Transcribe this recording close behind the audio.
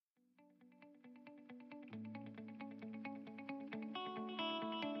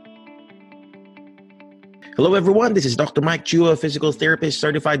Hello, everyone. This is Dr. Mike Chua, physical therapist,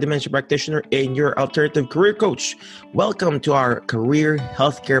 certified dementia practitioner, and your alternative career coach. Welcome to our career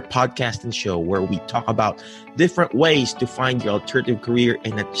healthcare podcast and show where we talk about different ways to find your alternative career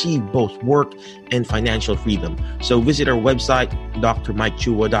and achieve both work and financial freedom. So visit our website,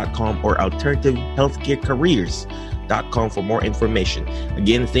 drmikechua.com or alternativehealthcarecareers.com for more information.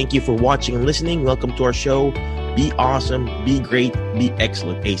 Again, thank you for watching and listening. Welcome to our show. Be awesome, be great, be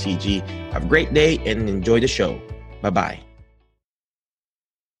excellent, ACG. Have a great day and enjoy the show. Bye-bye.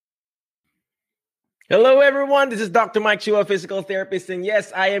 Hello, everyone. This is Dr. Mike Chua, physical therapist. And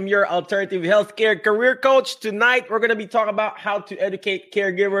yes, I am your alternative healthcare career coach. Tonight, we're going to be talking about how to educate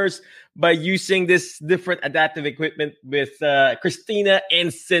caregivers by using this different adaptive equipment with Christina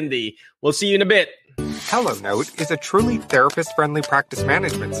and Cindy. We'll see you in a bit. HelloNote is a truly therapist-friendly practice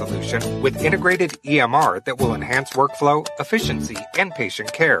management solution with integrated EMR that will enhance workflow, efficiency, and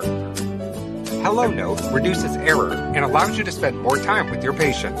patient care. HelloNote reduces error and allows you to spend more time with your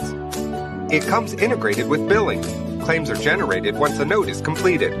patients. It comes integrated with billing. Claims are generated once a note is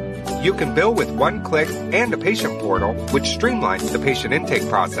completed. You can bill with one click and a patient portal, which streamlines the patient intake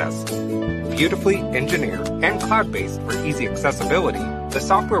process. Beautifully engineered and cloud-based for easy accessibility, the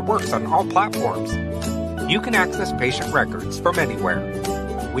software works on all platforms. You can access patient records from anywhere.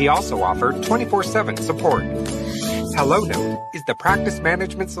 We also offer 24/7 support. HelloNote is the practice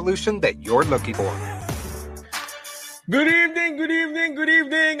management solution that you're looking for. Good evening, good evening, good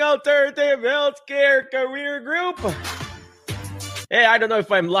evening, Alternative Healthcare Career Group. Hey, I don't know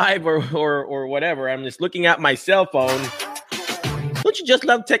if I'm live or whatever. I'm just looking at my cell phone. Don't you just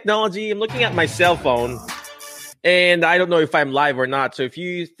love technology? I'm looking at my cell phone. And I don't know if I'm live or not. So if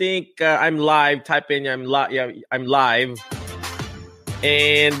you think I'm live, type in I'm live. Yeah, I'm live.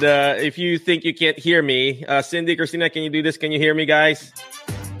 And if you think you can't hear me, Cindy, Christina, can you do this? Can you hear me, guys?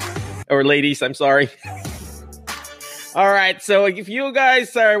 Or ladies, I'm sorry. All right. So if you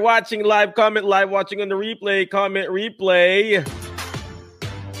guys are watching live, comment live. Watching on the replay, comment replay.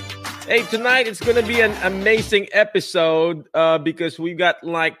 Hey, tonight it's going to be an amazing episode because we've got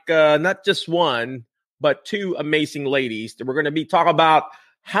not just one, but two amazing ladies that we're going to be talking about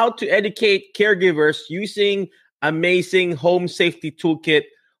how to educate caregivers using amazing home safety toolkit,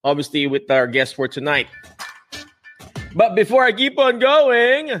 obviously with our guest for tonight. But before I keep on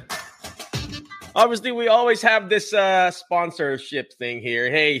going, obviously we always have this sponsorship thing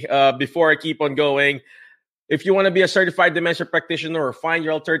here. Hey, before I keep on going, if you want to be a certified dementia practitioner or find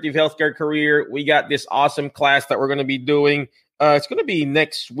your alternative healthcare career, we got this awesome class that we're going to be doing. It's going to be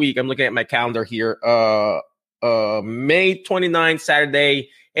next week. I'm looking at my calendar here. May 29th,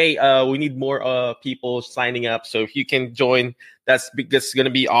 Saturday. Hey, we need more people signing up. So if you can join, that's going to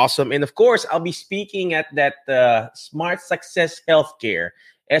be awesome. And of course, I'll be speaking at that Smart Success Healthcare,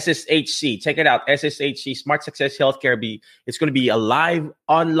 SSHC. Check it out, SSHC, Smart Success Healthcare. It's going to be a live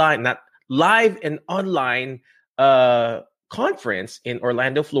online, not live and online conference in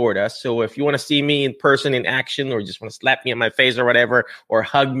Orlando, Florida. So if you want to see me in person in action or just want to slap me on my face or whatever, or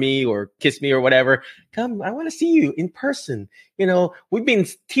hug me or kiss me or whatever, come. I want to see you in person. You know, we've been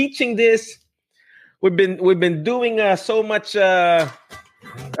teaching this. We've been doing so much online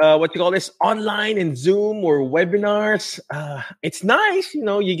and Zoom or webinars. It's nice, you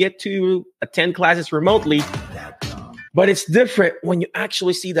know, you get to attend classes remotely. But it's different when you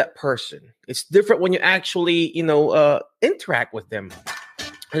actually see that person. It's different when you actually, interact with them.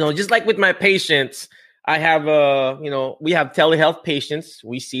 Just like with my patients, I have, we have telehealth patients.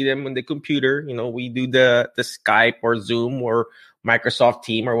 We see them on the computer. We do the Skype or Zoom or Microsoft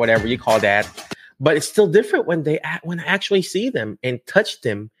Team or whatever you call that. But it's still different when I actually see them and touch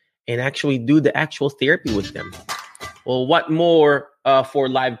them and actually do the actual therapy with them. Well, what more for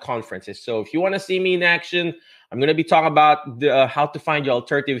live conferences? So if you want to see me in action, I'm going to be talking about how to find your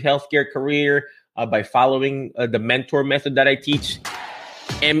alternative healthcare career by following the mentor method that I teach.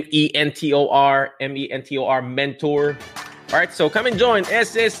 MENTOR, mentor. All right, so come and join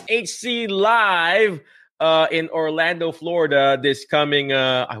SSHC Live in Orlando, Florida this coming.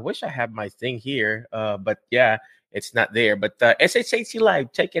 I wish I had my thing here, but yeah, it's not there. But SSHC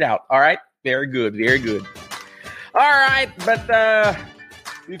Live, check it out. All right, very good, very good. All right, but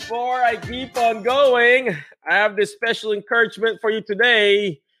before I keep on going, I have this special encouragement for you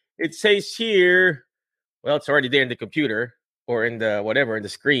today. It says here, well, it's already there in the computer or in the whatever, in the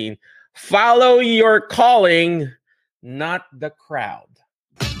screen. Follow your calling, not the crowd.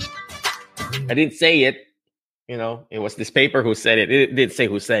 I didn't say it. It was this paper who said it. It didn't say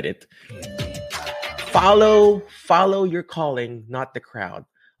who said it. Follow your calling, not the crowd.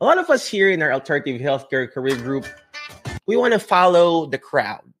 A lot of us here in our alternative healthcare career group, we want to follow the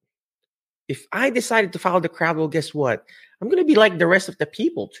crowd. if I decided to follow the crowd, well, guess what? I'm going to be like the rest of the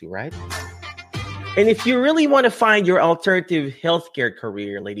people too, right? And if you really want to find your alternative healthcare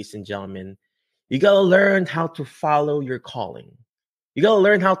career, ladies and gentlemen, you got to learn how to follow your calling. You got to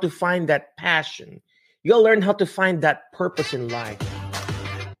learn how to find that passion. You got to learn how to find that purpose in life.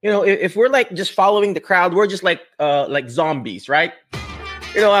 If we're like just following the crowd, we're just like zombies, right?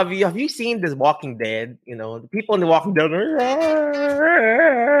 Have you seen this Walking Dead? The people in the Walking Dead are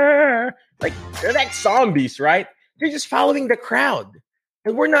like, they're like zombies, right? They're just following the crowd.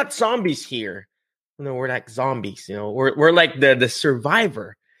 And we're not zombies here. We're like zombies. We're like the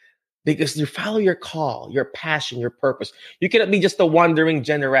survivor, because you follow your call, your passion, your purpose. You cannot be just a wandering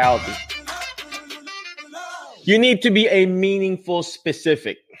generality. You need to be a meaningful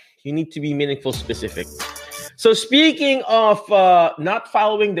specific. So speaking of not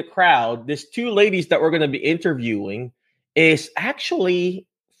following the crowd, these two ladies that we're going to be interviewing is actually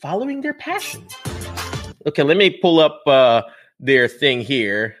following their passion. Okay, let me pull up their thing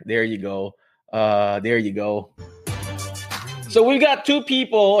here. There you go. So we've got two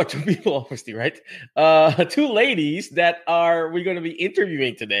people, obviously, right? Two ladies that we're going to be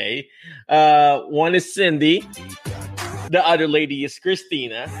interviewing today. One is Cindy. The other lady is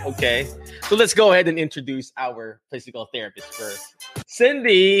Christina. Okay. So let's go ahead and introduce our physical therapist first.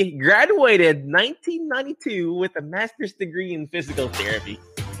 Cindy graduated 1992 with a master's degree in physical therapy.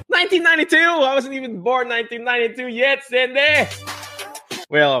 1992? I wasn't even born 1992 yet, Cindy.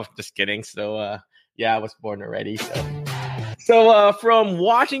 Well, just kidding. So, I was born already. So from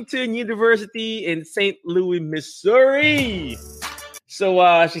Washington University in St. Louis, Missouri.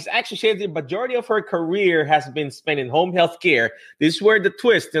 So she's actually said the majority of her career has been spent in home health care. This is where the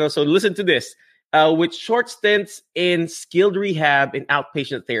twist, so listen to this. With short stints in skilled rehab and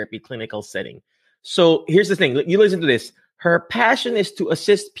outpatient therapy clinical setting. So here's the thing. You listen to this. Her passion is to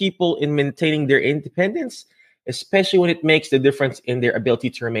assist people in maintaining their independence, especially when it makes the difference in their ability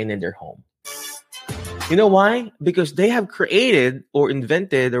to remain in their home. You know why? Because they have created or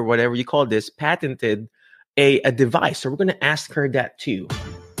invented or whatever you call this, patented a device. So we're going to ask her that too.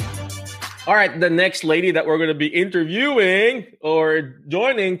 All right, the next lady that we're going to be interviewing or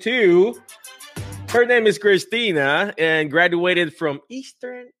joining too, her name is Christina and graduated from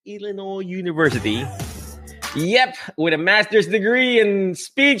Eastern Illinois University. Yep, with a master's degree in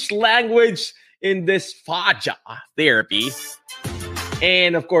speech language in dysphagia therapy.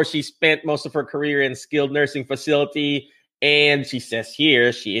 And of course, she spent most of her career in skilled nursing facility. And she says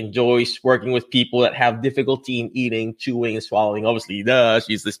here she enjoys working with people that have difficulty in eating, chewing, and swallowing. Obviously,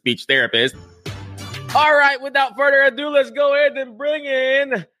 she's the speech therapist. All right, without further ado, let's go ahead and bring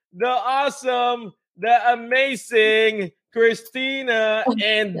in the awesome, the amazing Christina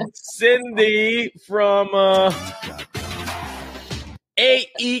and Cindy from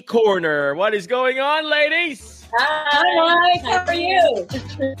AE Corner. What is going on, ladies? Hi, how are you?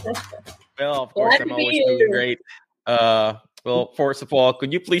 Well, of course, I'm always doing great. Well, first of all,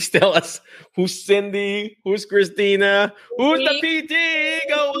 could you please tell us who's Cindy, who's Christina, who's the PT?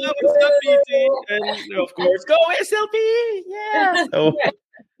 Go up, the PT, and of course, go SLP. Yeah. So,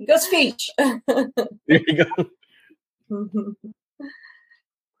 go speech. There you go.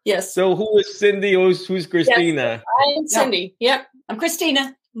 Yes. So, who is Cindy? Who's Christina? Yes, I'm Cindy. Yep, I'm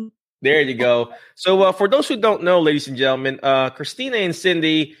Christina. There you go. So, for those who don't know, ladies and gentlemen, Christina and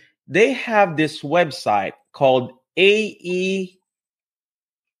Cindy, they have this website called AE.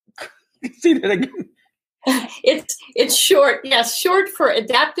 See that again? It's short. Yes, short for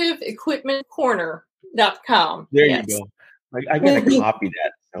adaptiveequipmentcorner.com. There you go. I gotta copy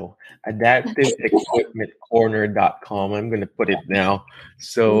that. So adaptiveequipmentcorner.com. I'm gonna put it now.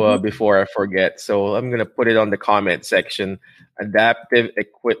 So before I forget. So I'm gonna put it on the comment section. Adaptive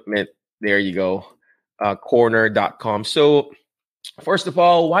equipment. There you go. Corner.com. So first of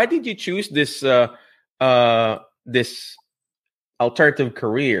all, why did you choose this this alternative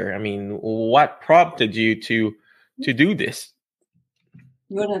career? I mean, what prompted you to do this?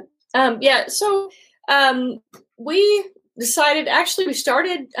 So we decided, actually we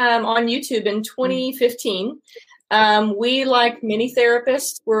started on YouTube in 2015. We, like many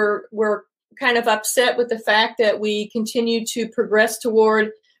therapists, were kind of upset with the fact that we continue to progress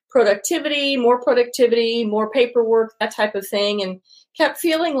toward productivity, more paperwork, that type of thing, and kept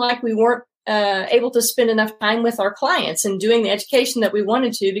feeling like we weren't able to spend enough time with our clients and doing the education that we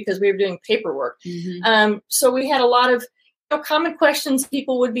wanted to because we were doing paperwork. Mm-hmm. So we had a lot of common questions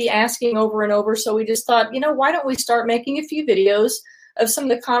people would be asking over and over. So we just thought, why don't we start making a few videos of some of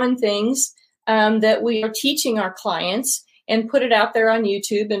the common things that we are teaching our clients and put it out there on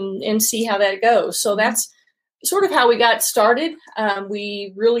YouTube and see how that goes. So that's sort of how we got started.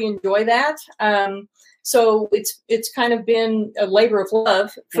 We really enjoy that. So it's kind of been a labor of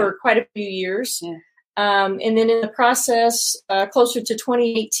love for quite a few years. Yeah. And then in the process, closer to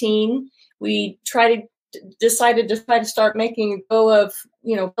 2018, we decided to try to start making a go of,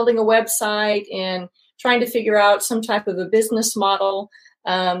 building a website and trying to figure out some type of a business model.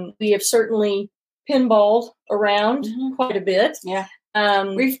 We have certainly pinballed around quite a bit. Yeah.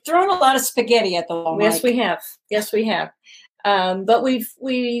 We've thrown a lot of spaghetti at the wall. Yes, we have. Yes, we have. But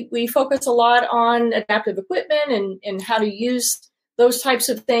we focus a lot on adaptive equipment and how to use those types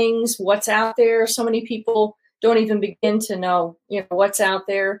of things, what's out there. So many people don't even begin to know, what's out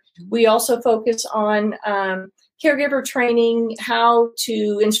there. We also focus on caregiver training, how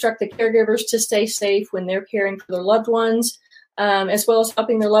to instruct the caregivers to stay safe when they're caring for their loved ones, as well as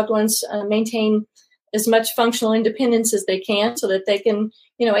helping their loved ones maintain as much functional independence as they can so that they can,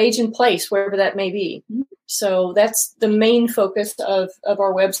 age in place wherever that may be. Mm-hmm. So that's the main focus of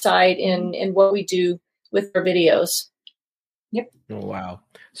our website and what we do with our videos. Yep. Oh, wow.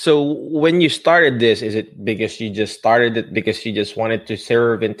 So when you started this, is it because you just started it because you just wanted to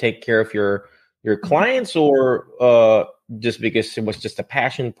serve and take care of your clients, or just because it was just a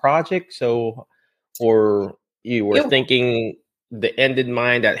passion project? So, or you were thinking the end in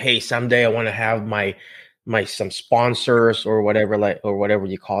mind that, hey, someday I want to have my some sponsors or whatever, or whatever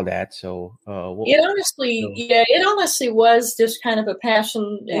you call that. So it honestly was just kind of a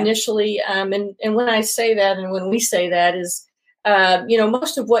passion initially. And when I say that, and when we say that, is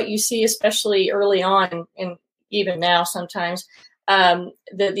most of what you see, especially early on, and even now sometimes,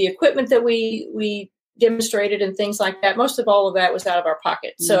 the equipment that we demonstrated and things like that, most of all of that was out of our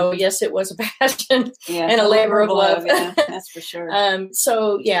pocket. So yes, it was a passion and a labor of love. Yeah, that's for sure.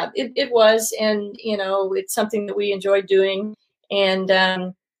 So yeah, it was, and it's something that we enjoyed doing,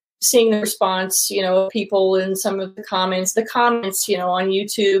 and seeing the response, of people in some of the comments, on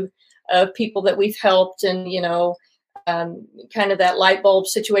YouTube of people that we've helped, and kind of that light bulb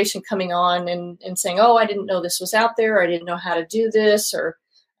situation coming on and saying, oh, I didn't know this was out there. Or I didn't know how to do this. Or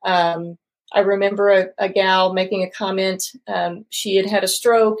I remember a gal making a comment. She had a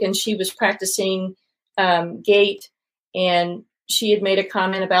stroke and she was practicing gait, and she had made a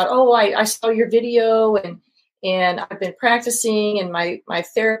comment about, oh, I saw your video and I've been practicing, and my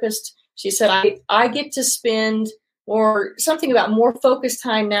therapist, she said, I get to spend or something about more focused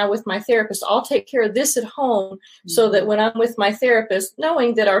time now with my therapist. I'll take care of this at home so that when I'm with my therapist,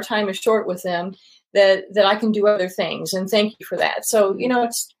 knowing that our time is short with them, that I can do other things. And thank you for that. So,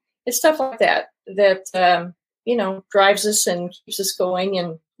 it's stuff like that drives us and keeps us going.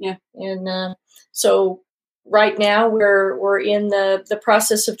 And so right now we're in the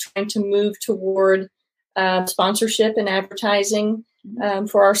process of trying to move toward sponsorship and advertising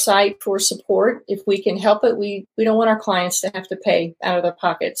for our site for support. If we can help it, we don't want our clients to have to pay out of their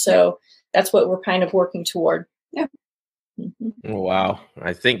pocket. So that's what we're kind of working toward. Yeah. Mm-hmm. Wow.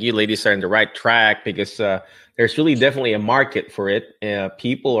 I think you ladies are on the right track, because there's really definitely a market for it.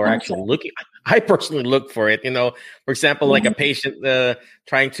 People are actually looking. I personally look for it. For example, like a patient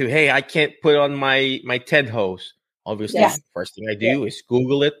trying to, hey, I can't put on my TED hose. Obviously, first thing I do is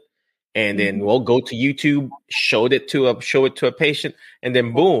Google it. And then we'll go to YouTube, show it to a patient, and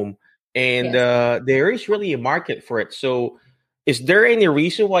then boom. And there is really a market for it. So is there any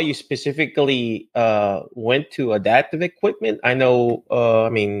reason why you specifically went to adaptive equipment? I know,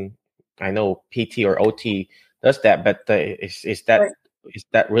 I know PT or OT does that, but is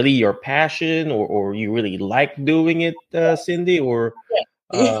that really your passion, or you really like doing it, Cindy? Or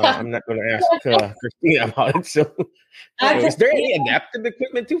I'm not going to ask Christina about it. So is there any adaptive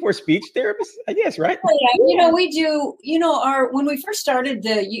equipment too for speech therapists? I guess, right? Yeah, we do. When we first started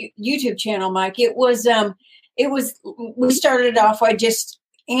the YouTube channel, Mike, it was we started off by just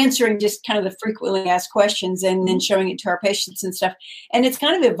answering just kind of the frequently asked questions and then showing it to our patients and stuff. And it's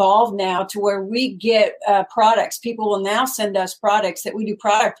kind of evolved now to where we get products. People will now send us products that we do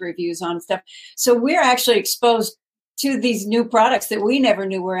product reviews on and stuff. So we're actually exposed to these new products that we never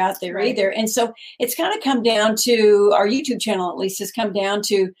knew were out there either. And so it's kind of come down to our YouTube channel, at least, has come down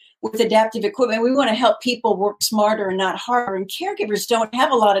to, with adaptive equipment, we want to help people work smarter and not harder. And caregivers don't have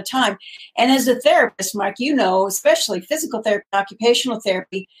a lot of time. And as a therapist, Mike, especially physical therapy, occupational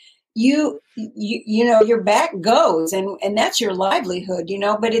therapy, your back goes, and that's your livelihood,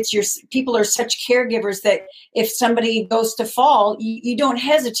 but people are such caregivers that if somebody goes to fall, you don't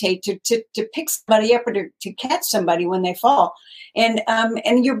hesitate to pick somebody up or to catch somebody when they fall. And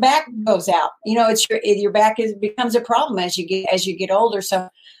your back goes out, your back becomes a problem as you get older. So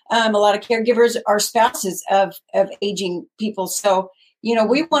a lot of caregivers are spouses of aging people. So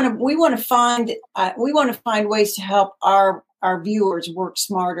we want to find ways to help our viewers work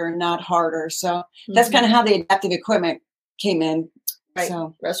smarter and not harder. So that's kind of how the adaptive equipment came in. Right.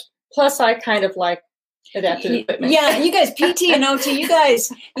 So plus I kind of like adaptive equipment. Yeah, you guys, PT and OT, you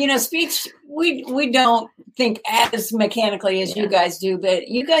guys, speech, we don't think as mechanically as you guys do, but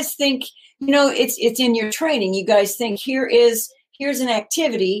you guys think, it's in your training. You guys think here's an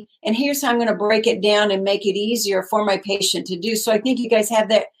activity and here's how I'm going to break it down and make it easier for my patient to do. So I think you guys have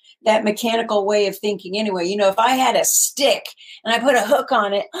that mechanical way of thinking anyway. If I had a stick and I put a hook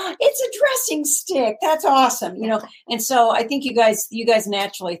on it, it's a dressing stick. That's awesome. And so I think you guys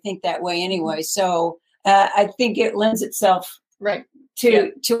naturally think that way anyway. So I think it lends itself right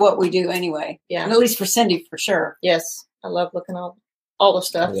to what we do anyway. Yeah. And at least for Cindy, for sure. Yes. I love looking all the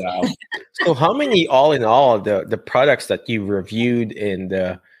stuff. Wow. So how many all in all the products that you reviewed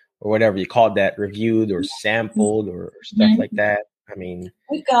or whatever you called that, reviewed or sampled or stuff like that? I mean,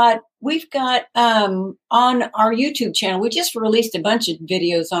 we've got on our YouTube channel, we just released a bunch of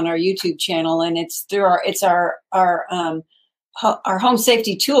videos on our YouTube channel, and it's through our home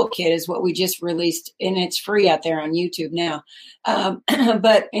safety toolkit is what we just released, and it's free out there on YouTube now.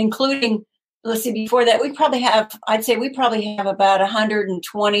 But including, let's see, before that, I'd say we probably have about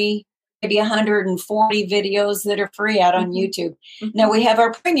 120, maybe 140 videos that are free out on YouTube. Now we have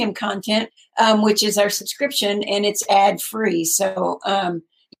our premium content, which is our subscription, and it's ad free. So,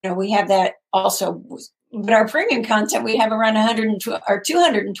 we have that also. But our premium content, we have around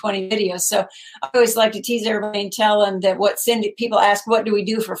 220 videos. So I always like to tease everybody and tell them that people ask, what do we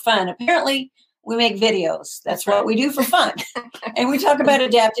do for fun? Apparently, we make videos. That's what we do for fun. And we talk about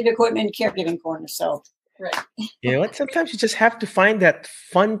adaptive equipment and caregiving corner. So, right. Sometimes you just have to find that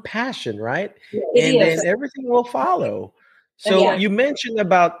fun passion, right? Then everything will follow. So you mentioned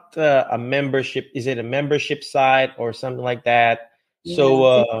about a membership. Is it a membership site or something like that? Yeah.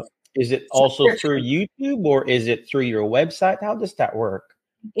 So is it also through YouTube or is it through your website? How does that work?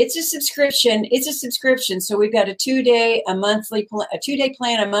 It's a subscription. So we've got a 2-day, a 2-day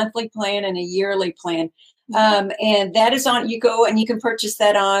plan, a monthly plan, and a yearly plan. And that is you go and you can purchase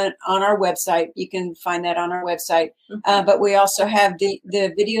that on our website. You can find that on our website. But we also have the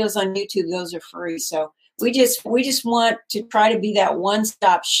videos on YouTube. Those are free. So we just want to try to be that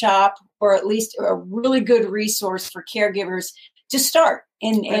one-stop shop, or at least a really good resource for caregivers to start.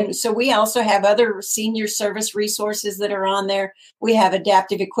 And so we also have other senior service resources that are on there. We have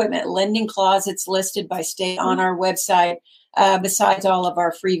adaptive equipment lending closets listed by state on our website, besides all of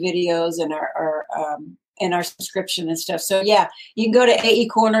our free videos and our subscription and stuff. So you can go to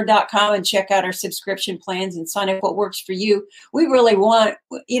aecorner.com and check out our subscription plans and sign up what works for you. We really want,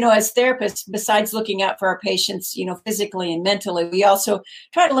 as therapists, besides looking out for our patients, physically and mentally, we also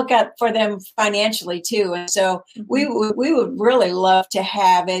try to look out for them financially too. And so we would really love to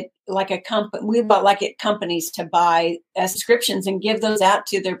have it like a company. We would like companies to buy subscriptions and give those out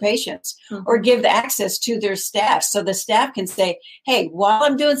to their patients, or give the access to their staff, so the staff can say, hey, while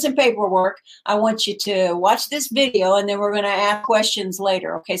I'm doing some paperwork, I want you to watch this video, and then we're going to ask questions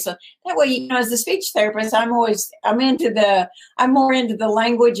later. Okay, so that way, as a speech therapist, I'm more into the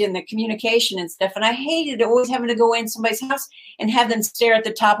language and the communication and stuff, and I hated always having to go in somebody's house and have them stare at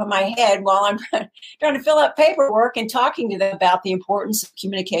the top of my head while I'm trying to fill out paperwork and talking to them about the importance of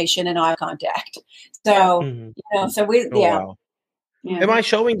communication and eye contact. So, so we, wow. Am I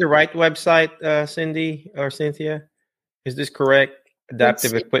showing the right website, Cindy or Cynthia? Is this correct?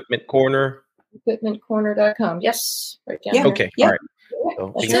 Adaptive Equipment Corner? Equipmentcorner.com. Yes. Right down there. Okay. All right.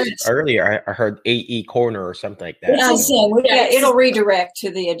 So, because earlier I heard AE Corner or something like that. It'll redirect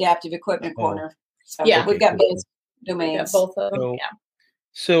to the Adaptive Equipment Corner. So we've got both domains. Both of them.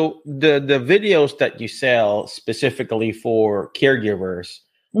 So the videos that you sell specifically for caregivers,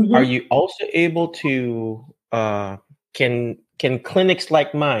 are you also able to can clinics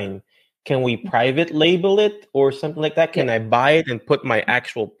like mine, can we private label it or something like that? Can I buy it and put my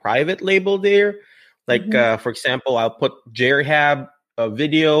actual private label there? Like for example, I'll put Jerihab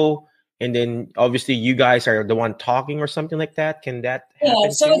video, and then obviously you guys are the one talking or something like that. Can that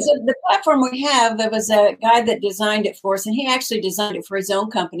happen? So it's the platform we have. There was a guy that designed it for us, and he actually designed it for his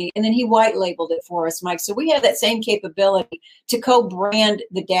own company, and then he white labeled it for us, Mike. So we have that same capability to co-brand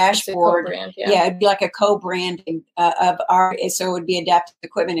the dashboard. It'd be like a co-branding of our. So it would be Adaptive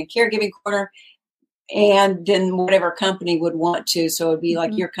Equipment and Caregiving Corner, and then whatever company would want to. So it'd be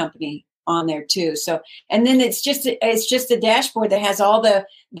like your company on there too. So, and then it's just a dashboard that has all the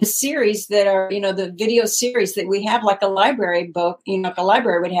series that are, the video series that we have, like a library book, like a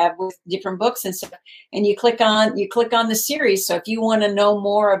library would have with different books and stuff. And you click on the series. So if you want to know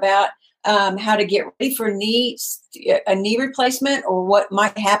more about how to get ready for a knee replacement or what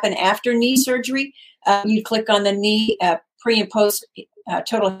might happen after knee surgery, you click on the knee pre and post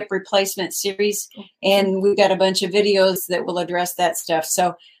total hip replacement series, and we've got a bunch of videos that will address that stuff.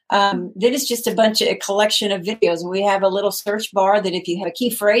 So that is just a collection of videos. We have a little search bar that if you have a key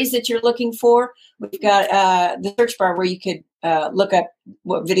phrase that you're looking for, we've got the search bar where you could look up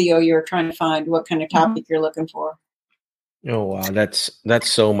what video you're trying to find, what kind of topic you're looking for. Oh wow, that's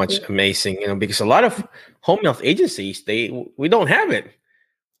so much amazing, because a lot of home health agencies we don't have it.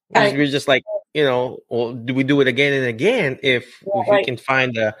 We're just like, well, do we do it again and again if we can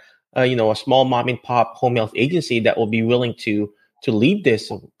find a small mom and pop home health agency that will be willing to lead this?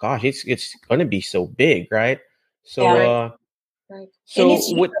 So, gosh, it's going to be so big, right? So so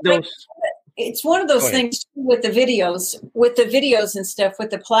with those. It's one of those things with the videos and stuff,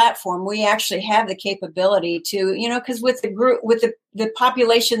 with the platform, we actually have the capability to, because with the group, with the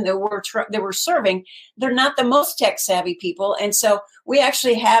population that we're serving, they're not the most tech savvy people. And so we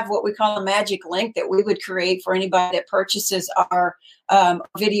actually have what we call a magic link that we would create for anybody that purchases our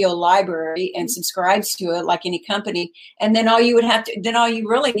video library and subscribes to it, like any company. And then all you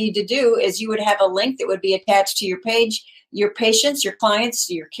really need to do is you would have a link that would be attached to your page. Your patients, your clients,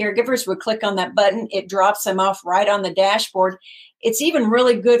 your caregivers would click on that button. It drops them off right on the dashboard. It's even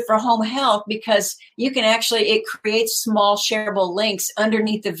really good for home health because it creates small shareable links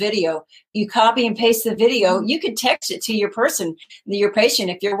underneath the video. You copy and paste the video. You could text it to your patient.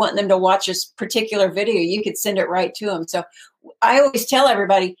 If you're wanting them to watch a particular video, you could send it right to them. So I always tell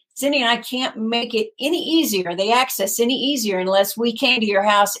everybody, Cindy and I can't make it any easier, the access any easier, unless we came to your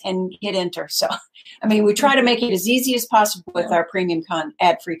house and hit enter. So, we try to make it as easy as possible with our premium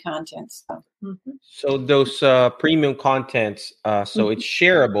ad-free content. So those premium contents, so it's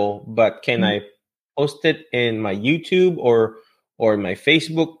shareable, but can I post it in my YouTube or in my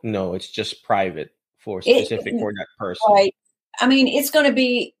Facebook? No, it's just private for that person. Right. It's going to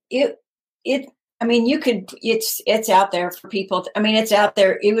be you could. It's out there for people. It's out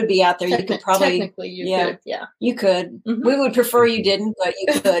there. It would be out there. You could probably technically you could. Yeah, you could. We would prefer you didn't, but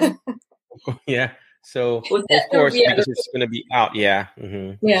you could. Yeah. So of course, because it's going to be out. Yeah.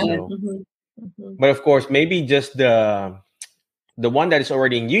 Mm-hmm. Yeah. So, but of course, maybe just the one that is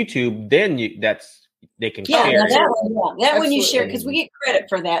already in YouTube. Then they can share. That one you share because we get credit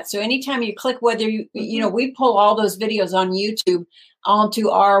for that. So anytime you click, whether we pull all those videos on YouTube onto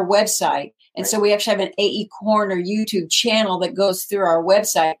our website. And so we actually have an AE Corner YouTube channel that goes through our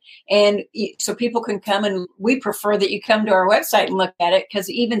website. And so people can come, and we prefer that you come to our website and look at it, because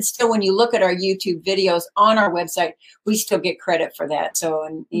even still, when you look at our YouTube videos on our website, we still get credit for that. So,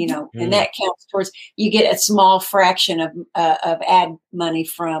 and that counts towards, you get a small fraction of ad money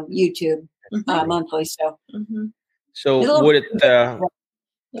from YouTube monthly. So, so would it,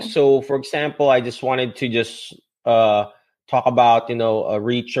 so for example, I just wanted to just, talk about, a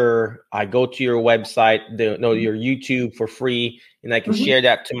Reacher. I go to your website, your YouTube for free, and I can share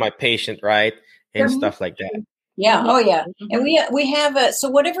that to my patient, right? And stuff like that. Yeah. Oh yeah. And we have so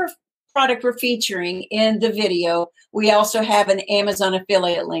whatever product we're featuring in the video, we also have an Amazon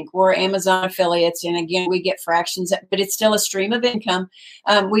affiliate link. We're Amazon affiliates. And again, we get fractions, but it's still a stream of income.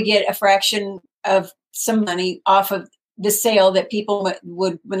 We get a fraction of some money off of the sale that people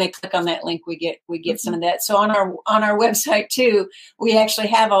would, when they click on that link, we get some of that. So on our website too, we actually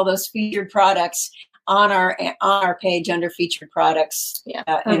have all those featured products on our page under featured products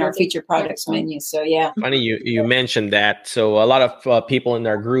in our featured products menu. So yeah. Funny you mentioned that. So a lot of people in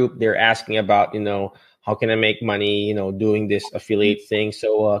our group, they're asking about, how can I make money, doing this affiliate thing.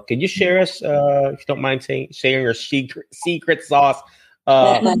 So could you share us, if you don't mind sharing your secret sauce?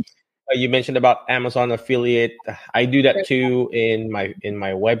 You mentioned about Amazon affiliate. I do that too in my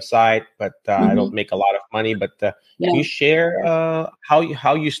website, but I don't make a lot of money. But can you share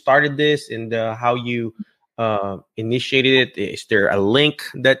how you started this and how you initiated it? Is there a link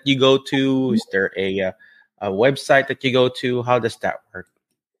that you go to? Is there a website that you go to? How does that work?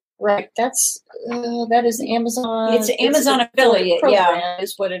 Right. That is Amazon. It's Amazon affiliate. Program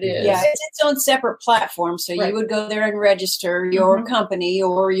is what it is. Yeah, it's its own separate platform. So you would go there and register your company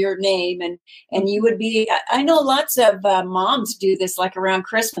or your name, and you would be. I know lots of moms do this, like around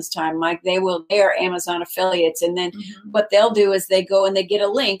Christmas time. Like they are Amazon affiliates, and then what they'll do is they go and they get a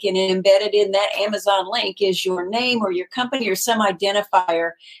link, and embedded in that Amazon link is your name or your company or some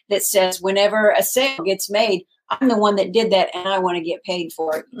identifier that says whenever a sale gets made, I'm the one that did that, and I want to get paid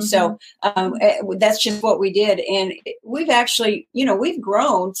for it. So that's just what we did. And we've actually, we've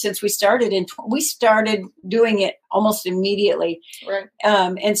grown since we started. We started doing it almost immediately. Right.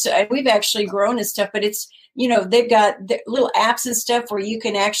 And so we've actually grown and stuff, but it's they've got the little apps and stuff where you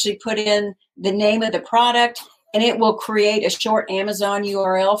can actually put in the name of the product, and it will create a short Amazon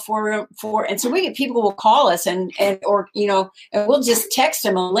URL for, and so people will call us and we'll just text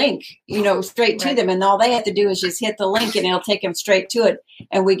them a link, straight to them. And all they have to do is just hit the link and it'll take them straight to it.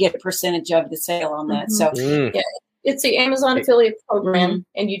 And we get a percentage of the sale on that. So yeah, it's the Amazon affiliate program,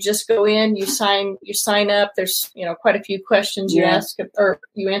 and you just go in, you sign up. There's, quite a few questions you ask or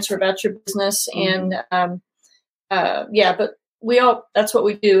you answer about your business. And, but that's what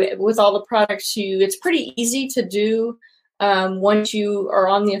we do with all the products. It's pretty easy to do. Once you are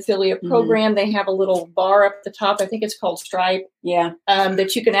on the affiliate program, they have a little bar up at the top. I think it's called Stripe. Yeah.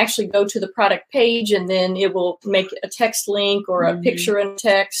 That you can actually go to the product page, and then it will make a text link or a picture in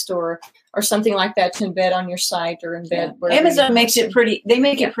text or something like that to embed on your site or embed. Amazon makes it pretty. They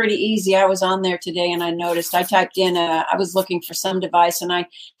make it pretty easy. I was on there today and I noticed. I typed in. I was looking for some device and I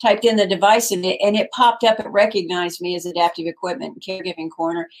typed in the device and it popped up. It recognized me as Adaptive Equipment and Caregiving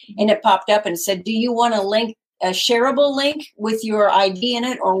Corner, and it popped up and said, "Do you want a shareable link with your ID in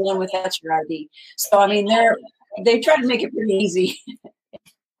it, or one without your ID?" So I mean, they try to make it pretty easy.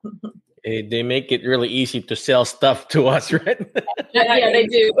 They make it really easy to sell stuff to us, right? Yeah, they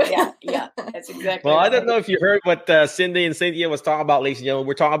do. yeah, that's exactly. Well, right. I don't know if you heard what Cindy and Cynthia was talking about, ladies and gentlemen.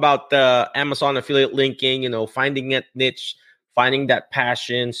 We're talking about Amazon affiliate linking, finding that niche, finding that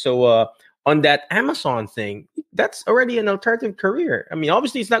passion. So on that Amazon thing, that's already an alternative career. I mean,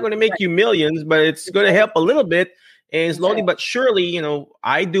 obviously, it's not going to make you millions, but it's going to help a little bit. And slowly but surely,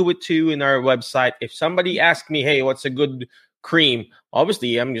 I do it too in our website. If somebody asks me, hey, what's a good cream?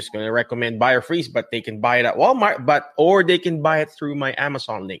 Obviously, I'm just going to recommend BioFreeze, but they can buy it at Walmart, or they can buy it through my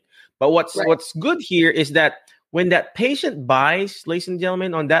Amazon link. But what's good here is that when that patient buys, ladies and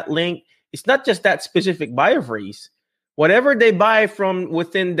gentlemen, on that link, it's not just that specific BioFreeze. Whatever they buy from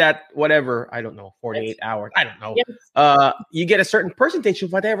within that, 48 hours, I don't know. You get a certain percentage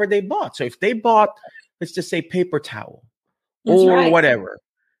of whatever they bought. So if they bought, let's just say paper towel whatever,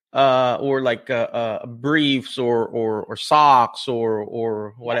 or like briefs or socks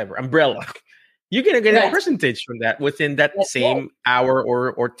or whatever, umbrella, you're going to get a percentage from that within that same hour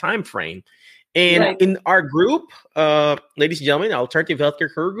or time frame. And in our group, ladies and gentlemen, Alternative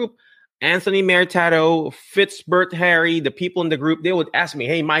Healthcare Career Group, Anthony Meritato, Fitzbert Harry, the people in the group, they would ask me,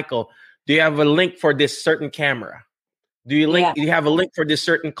 hey, Michael, do you have a link for this certain camera? Do you have a link for this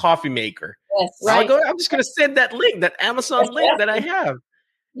certain coffee maker? Yes, I'm just going to send that link, that Amazon link that I have.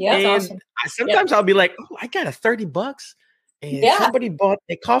 Yeah, and awesome. Sometimes I'll be like, oh, I got a $30 and somebody bought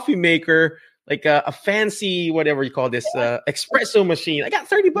a coffee maker, like a fancy, whatever you call this, espresso machine. I got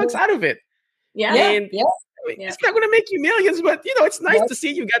 $30 out of it. It's not going to make you millions, but it's nice to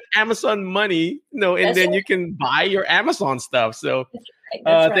see you got Amazon money, and then you can buy your Amazon stuff. So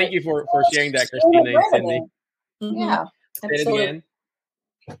thank you for sharing that, Christina and Cindy. Yeah, absolutely.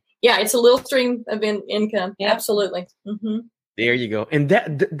 Yeah, it's a little stream of income. Yeah. Absolutely. Mm-hmm. There you go. And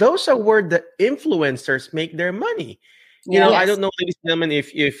those are where the influencers make their money. I don't know, ladies and gentlemen,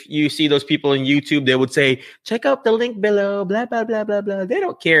 if you see those people on YouTube, they would say, check out the link below, blah, blah, blah, blah, blah. They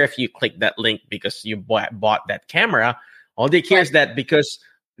don't care if you click that link because you bought that camera. All they care is that because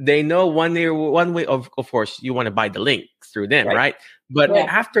they know one way, of course, you want to buy the link through them, right? But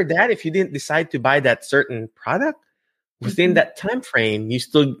after that, if you didn't decide to buy that certain product, within that time frame, they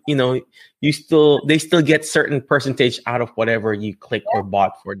still get certain percentage out of whatever you click or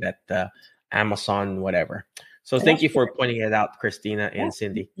bought for that Amazon, whatever. So thank you for pointing it out, Christina and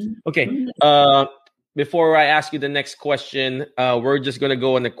Cindy. Okay. Before I ask you the next question, we're just going to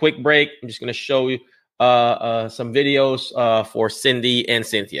go on a quick break. I'm just going to show you some videos for Cindy and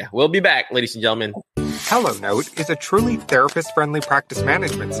Cynthia. We'll be back, ladies and gentlemen. HelloNote is a truly therapist-friendly practice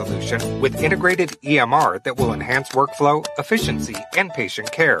management solution with integrated EMR that will enhance workflow, efficiency, and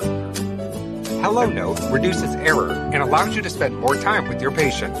patient care. HelloNote reduces error and allows you to spend more time with your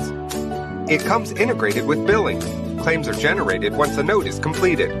patients. It comes integrated with billing. Claims are generated once a note is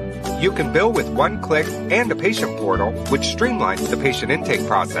completed. You can bill with one click and a patient portal, which streamlines the patient intake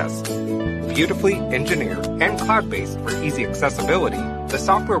process. Beautifully engineered and cloud-based for easy accessibility, the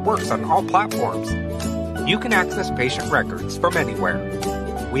software works on all platforms. You can access patient records from anywhere.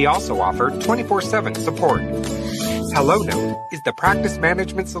 We also offer 24/7 support. HelloNote is the practice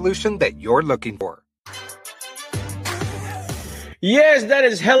management solution that you're looking for. Yes, that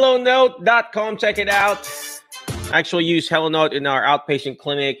is HelloNote.com. Check it out. I actually use HelloNote in our outpatient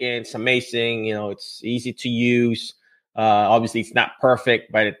clinic, and it's amazing. It's easy to use. Obviously, it's not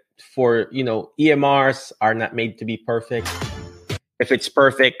perfect, but EMRs are not made to be perfect. If it's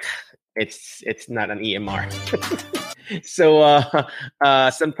perfect, it's not an EMR. So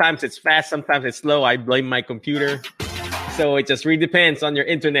sometimes it's fast, sometimes it's slow. I blame my computer. So it just really depends on your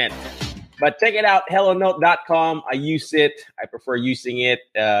internet. But check it out, hellonote.com. I use it. I prefer using it.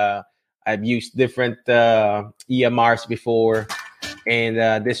 I've used different EMRs before,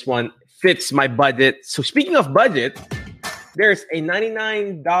 and this one fits my budget. So speaking of budget, there's a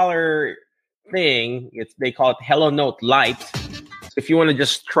 $99 thing. They call it HelloNote Lite. So if you want to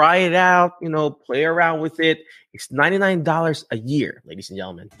just try it out, play around with it, it's $99 a year, ladies and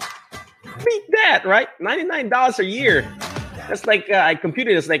gentlemen. Beat that, right? $99 a year. That's like I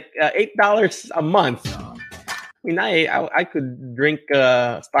computed. It's like $8 a month. I mean, I could drink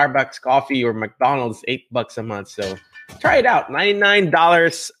Starbucks coffee or McDonald's $8 a month. So try it out.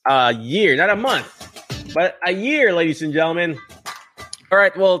 $99 a year, not a month, but a year, ladies and gentlemen. All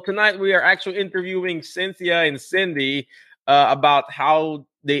right. Well, tonight we are actually interviewing Cynthia and Cindy about how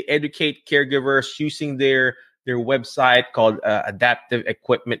they educate caregivers using their website called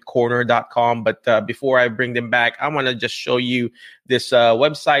adaptiveequipmentcorner.com. But before I bring them back, I want to just show you this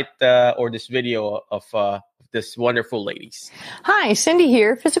website or this video of this wonderful ladies. Hi, Cindy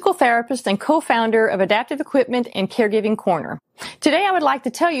here, physical therapist and co-founder of Adaptive Equipment and Caregiving Corner. Today I would like to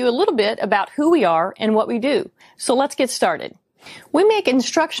tell you a little bit about who we are and what we do. So let's get started. We make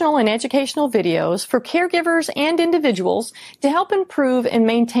instructional and educational videos for caregivers and individuals to help improve and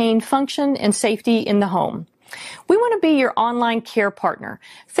maintain function and safety in the home. We want to be your online care partner.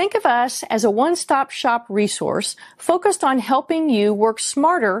 Think of us as a one-stop shop resource focused on helping you work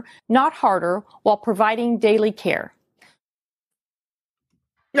smarter, not harder, while providing daily care.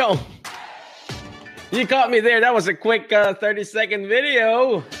 No, you caught me there. That was a quick 30-second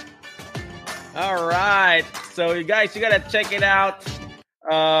video. All right. So you guys, you got to check it out.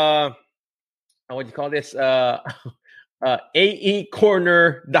 What do you call this?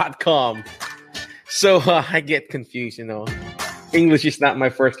 aecorner.com. So I get confused, English is not my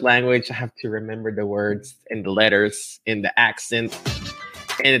first language. I have to remember the words and the letters and the accent.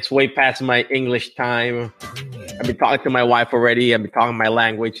 And it's way past my English time. I've been talking to my wife already. I've been talking my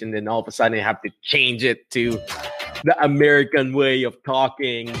language. And then all of a sudden I have to change it to the American way of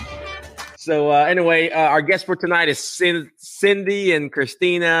talking. So anyway, our guest for tonight is Cindy and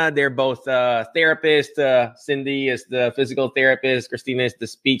Christina. They're both therapists. Cindy is the physical therapist. Christina is the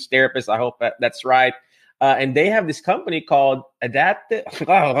speech therapist. I hope that's right. And they have this company called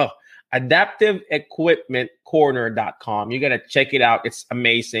AdaptiveEquipmentCorner.com. You got to check it out. It's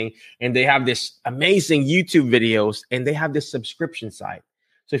amazing. And they have this amazing YouTube videos, and they have this subscription site.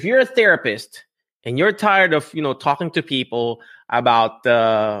 So if you're a therapist and you're tired of, talking to people about,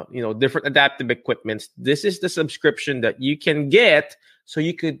 different adaptive equipments, this is the subscription that you can get so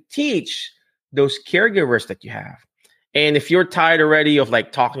you could teach those caregivers that you have. And if you're tired already of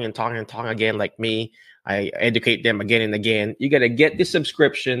talking again, like me, I educate them again and again. You got to get this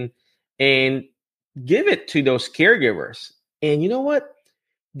subscription and give it to those caregivers. And you know what?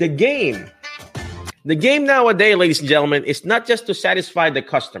 The game nowadays, ladies and gentlemen, is not just to satisfy the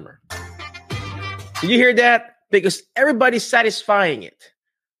customer. Did you hear that? Because everybody's satisfying it.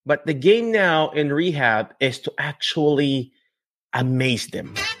 But the game now in rehab is to actually amaze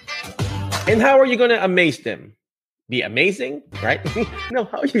them. And how are you going to amaze them? Be amazing, right? No,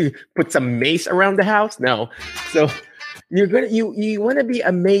 how you put some mace around the house? No. So you want to be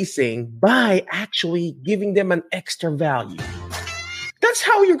amazing by actually giving them an extra value. That's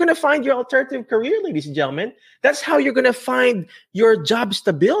how you're going to find your alternative career, ladies and gentlemen. That's how you're going to find your job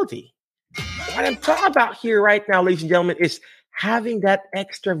stability. What I'm talking about here right now, ladies and gentlemen, is having that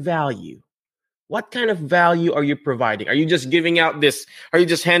extra value. What kind of value are you providing? Are you just giving out this? Are you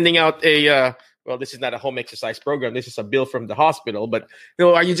just handing out a, well, this is not a home exercise program. This is a bill from the hospital. But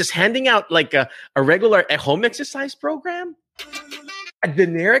are you just handing out like a regular home exercise program? A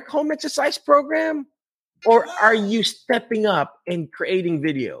generic home exercise program? Or are you stepping up and creating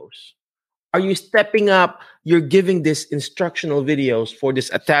videos? Are you stepping up? You're giving this instructional videos for this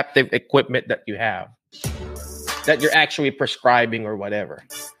adaptive equipment that you have, that you're actually prescribing or whatever.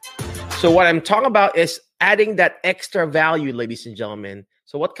 So what I'm talking about is adding that extra value, ladies and gentlemen.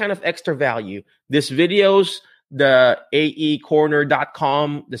 So what kind of extra value? This videos, the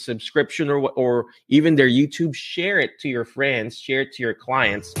aecorner.com, the subscription or even their YouTube, share it to your friends, share it to your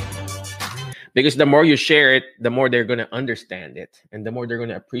clients. Because the more you share it, the more they're going to understand it and the more they're going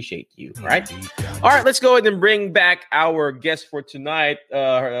to appreciate you, right? All right, let's go ahead and bring back our guest for tonight.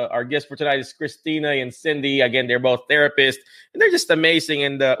 Our guest for tonight is Christina and Cindy. Again, they're both therapists and they're just amazing.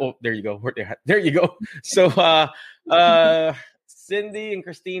 And there you go. There you go. So Cindy and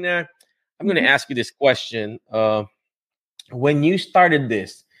Christina, I'm going to ask you this question. When you started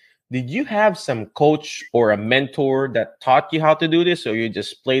this, did you have some coach or a mentor that taught you how to do this, or you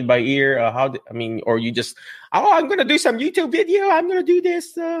just played by ear? Or you just, I'm going to do some YouTube video. I'm going to do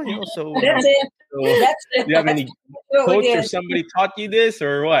this. So That's it. That's it. do you have any coach or somebody taught you this,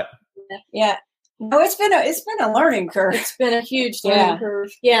 or what? Yeah. No, it's been a learning curve. It's been a huge learning curve.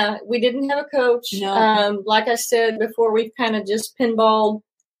 Yeah, we didn't have a coach. No. Like I said before, we've kind of just pinballed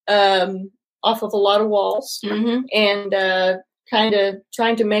off of a lot of walls and kind of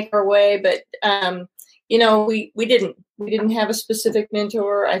trying to make our way. But we didn't have a specific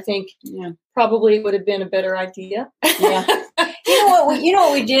mentor. I think probably would have been a better idea. Yeah. You know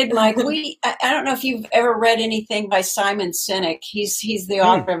what we did, Mike? I don't know if you've ever read anything by Simon Sinek. He's the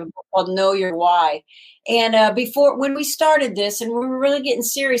author of a book called Know Your Why. And when we started this, and we were really getting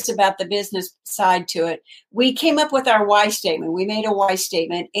serious about the business side to it, we came up with our why statement. We made a why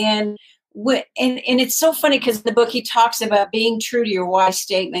statement, and it's so funny because in the book he talks about being true to your why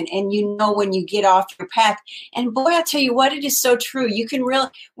statement, and when you get off your path. And boy, I tell you what, it is so true.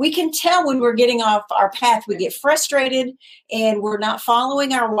 We can tell when we're getting off our path. We get frustrated and we're not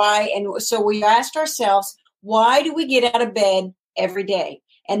following our why. And so we asked ourselves, why do we get out of bed every day?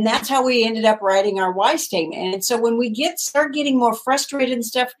 And that's how we ended up writing our why statement. And so when we start getting more frustrated and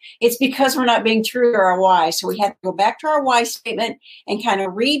stuff, it's because we're not being true to our why. So we have to go back to our why statement and kind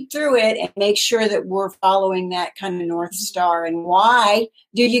of read through it and make sure that we're following that kind of North Star. And why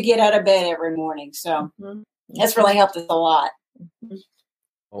do you get out of bed every morning? So that's really helped us a lot.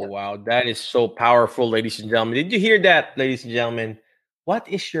 Oh, wow. That is so powerful, ladies and gentlemen. Did you hear that, ladies and gentlemen? What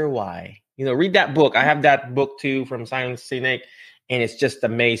is your why? Read that book. I have that book too from Simon Sinek. And it's just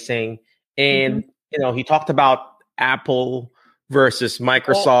amazing. And, he talked about Apple versus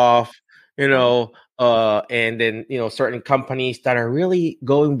Microsoft, and then, certain companies that are really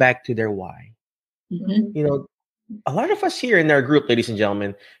going back to their why. A lot of us here in our group, ladies and gentlemen,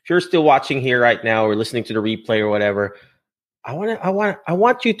 if you're still watching here right now or listening to the replay or whatever, I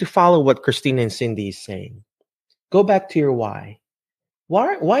want you to follow what Christina and Cindy is saying. Go back to your why.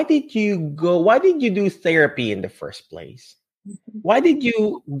 Why did you do therapy in the first place? Why did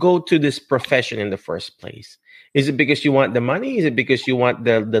you go to this profession in the first place? Is it because you want the money? Is it because you want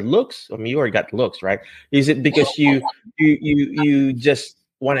the looks? I mean, you already got looks, right? Is it because you just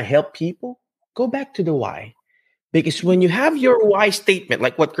want to help people? Go back to the why. Because when you have your why statement,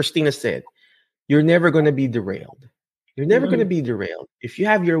 like what Christina said, you're never going to be derailed. You're never going to be derailed. If you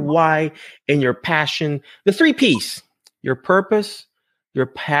have your why and your passion, the 3 Ps, your purpose, your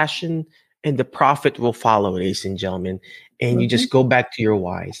passion, and the profit will follow, ladies and gentlemen. And you just go back to your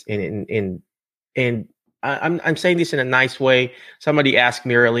whys. And I'm saying this in a nice way. Somebody asked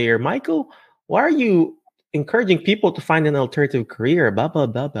me earlier, Michael, why are you encouraging people to find an alternative career? Blah, blah,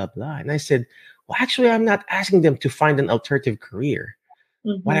 blah, blah, blah. And I said, well, actually, I'm not asking them to find an alternative career.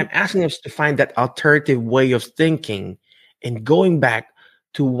 What I'm asking them is to find that alternative way of thinking and going back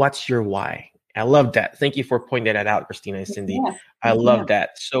to what's your why. I love that. Thank you for pointing that out, Christina and Cindy. Yeah. I love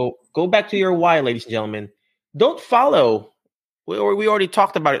that. So go back to your why, ladies and gentlemen. Don't follow. We already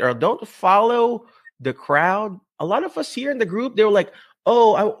talked about it earlier. Don't follow the crowd. A lot of us here in the group, they were like,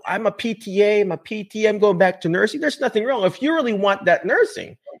 oh, I'm a PTA. I'm a PT. I'm going back to nursing. There's nothing wrong. If you really want that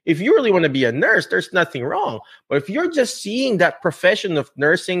nursing, if you really want to be a nurse, there's nothing wrong. But if you're just seeing that profession of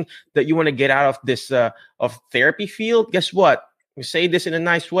nursing that you want to get out of this of therapy field, guess what? You say this in a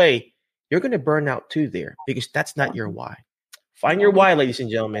nice way. You're going to burn out too there because that's not your why. Find your why, ladies and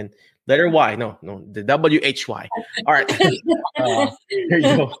gentlemen. Letter Y. No, the WHY. All right. There you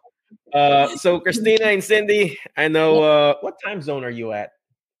go. So Christina and Cindy, I know, what time zone are you at?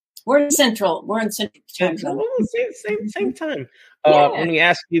 We're in Central. We're in Central time zone. Same time. Let me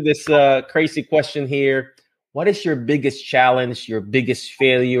ask you this crazy question here. What is your biggest challenge, your biggest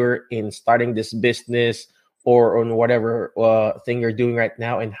failure in starting this business or on whatever thing you're doing right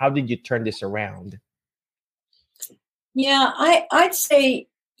now? And how did you turn this around? Yeah, I'd say,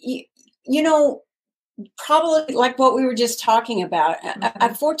 probably like what we were just talking about.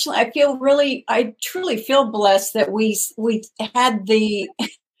 Unfortunately, I truly feel blessed that we had the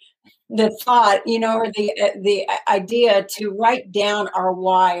thought, or the idea to write down our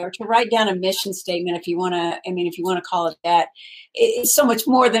why, or to write down a mission statement, if you want to call it that. It's so much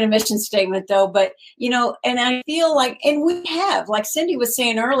more than a mission statement though, but and I feel like, and we have, like Cindy was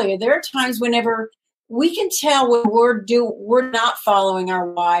saying earlier, there are times whenever we can tell when we're not following our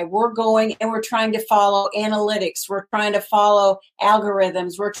why. We're going and we're trying to follow analytics. We're trying to follow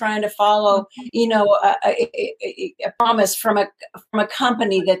algorithms. We're trying to follow, a promise from a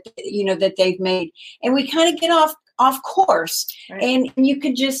company that, that they've made. And we kind of get off off course, Right. and you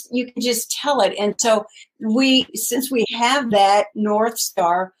could just tell it. And so since we have that North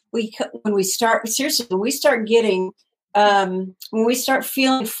Star, when we start getting when we start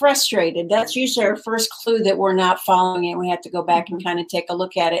feeling frustrated, that's usually our first clue that we're not following it. We have to go back and kind of take a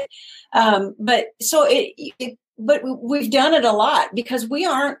look at it. But we've done it a lot because we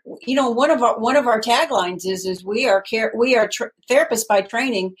aren't, one of our taglines is we are therapists by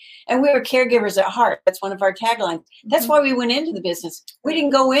training, and we are caregivers at heart. That's one of our taglines. That's why we went into the business. We didn't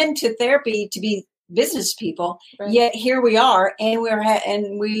go into therapy to be business people, Right. yet here we are, and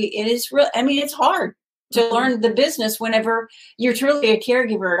it is real. I mean, it's hard to learn the business whenever you're truly a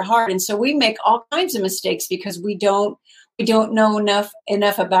caregiver at heart. And so we make all kinds of mistakes because we don't know enough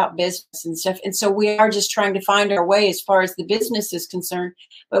about business and stuff. And so we are just trying to find our way as far as the business is concerned.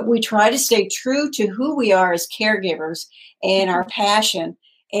 But we try to stay true to who we are as caregivers and our passion.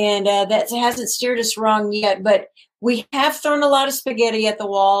 And that hasn't steered us wrong yet. But we have thrown a lot of spaghetti at the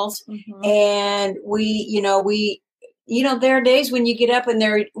walls. Mhm. And there are days when you get up and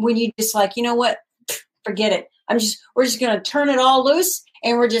when you just like, you know what, forget it. We're just going to turn it all loose,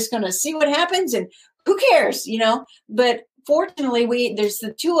 and we're just going to see what happens, and who cares, But fortunately, there's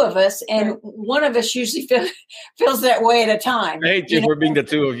the two of us, and one of us usually feels that way at a time. I hate you for being the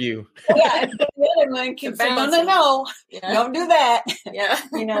two of you. Yeah, and the other one can say, no, Yeah. don't do that.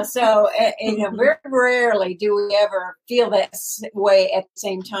 Yeah. So very rarely do we ever feel that way at the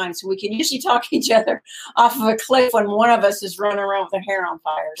same time. So we can usually talk each other off of a cliff when one of us is running around with their hair on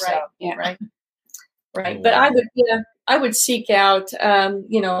fire. Right. So yeah. Right. Oh, But wow. I would seek out,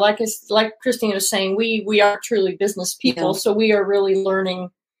 like Christine was saying, we are truly business people, Yeah. so we are really learning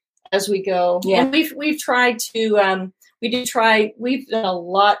as we go. Yeah. And we've tried to, we've done a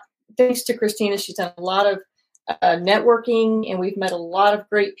lot, thanks to Christina, she's done a lot of networking, and we've met a lot of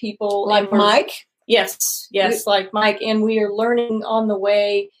great people. Like And Mike? Yes, like Mike. And we are learning on the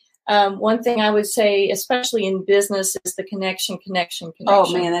way. One thing I would say, especially in business, is the connection.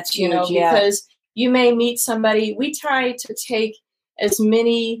 Oh, man, that's huge. Yeah. Because you may meet somebody. We try to take as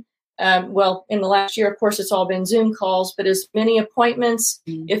many, in the last year, of course, it's all been Zoom calls, but as many appointments.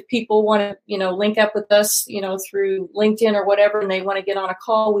 Mm-hmm. If people want to, link up with us, through LinkedIn or whatever, and they want to get on a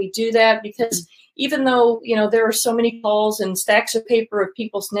call, we do that because even though, there are so many calls and stacks of paper of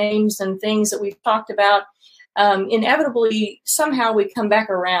people's names and things that we've talked about, inevitably, somehow we come back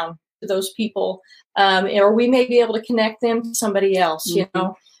around to those people, or we may be able to connect them to somebody else,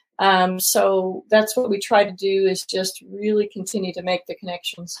 so that's what we try to do, is just really continue to make the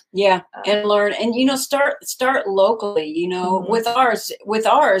connections. Yeah, and learn, and start locally. Mm-hmm. With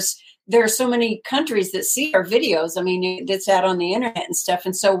ours, there are so many countries that see our videos. I mean, that's out on the internet and stuff.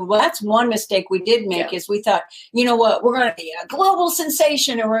 And so that's one mistake we did make, is we thought, you know what, we're going to be a global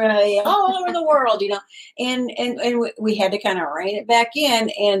sensation, and we're going to be all over the world, and we had to kind of rein it back in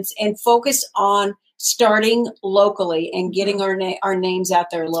and focus on starting locally and getting our names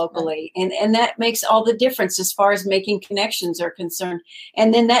out there locally. And that makes all the difference as far as making connections are concerned.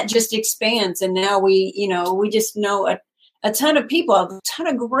 And then that just expands. And now we just know a ton of people, a ton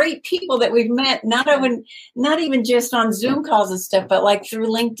of great people that we've met, not even just on Zoom calls and stuff, but like through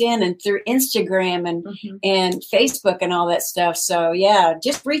LinkedIn and through Instagram and Facebook and all that stuff. So yeah,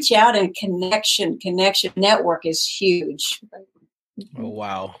 just reach out, and connection network is huge. Oh,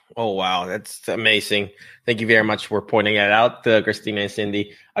 wow. That's amazing. Thank you very much for pointing that out, Christina and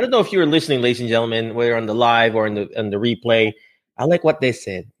Cindy. I don't know if you were listening, ladies and gentlemen, whether on the live or on the replay. I like what they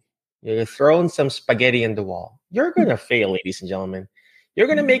said. You're throwing some spaghetti in the wall. You're going to fail, ladies and gentlemen. You're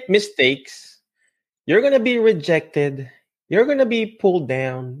going to make mistakes. You're going to be rejected. You're going to be pulled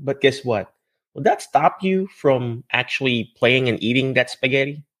down. But guess what? Will that stop you from actually playing and eating that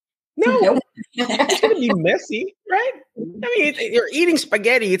spaghetti? No. It's going to be messy, right? I mean, you're eating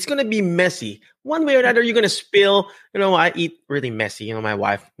spaghetti. It's going to be messy. One way or another, you're going to spill. I eat really messy. My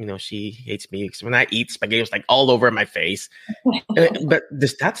wife, she hates me because when I eat spaghetti, it's like all over my face. But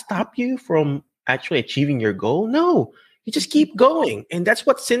does that stop you from actually achieving your goal? No. You just keep going. And that's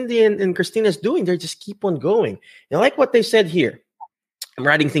what Cindy and Christina is doing. They just keep on going. And I like what they said here. I'm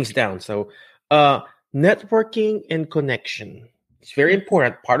writing things down. So networking and connection. It's very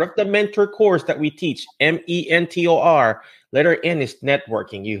important. Part of the mentor course that we teach, MENTOR, letter N is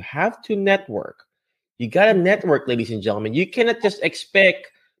networking. You have to network. You got to network, ladies and gentlemen. You cannot just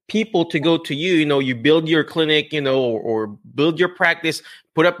expect people to go to you. You build your clinic, or build your practice,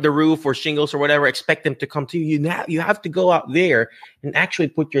 put up the roof or shingles or whatever, expect them to come to you. You have to go out there and actually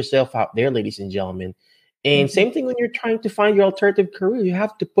put yourself out there, ladies and gentlemen. And same thing when you're trying to find your alternative career, you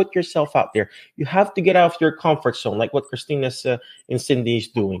have to put yourself out there. You have to get out of your comfort zone, like what Christina's and Cindy is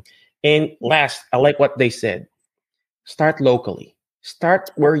doing. And last, I like what they said. start locally.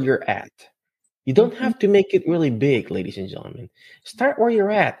 Start where you're at. You don't have to make it really big, ladies and gentlemen. Start where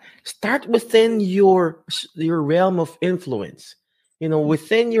you're at. Start within your realm of influence.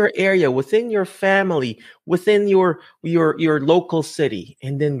 Within your area, within your family, within your local city,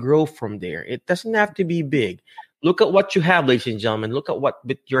 and then grow from there. It doesn't have to be big. Look at what you have, ladies and gentlemen. Look at what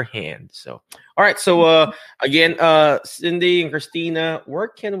with your hand. So, all right. So, again, Cindy and Christina, where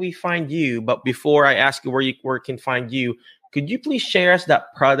can we find you? But before I ask you where can find you, could you please share us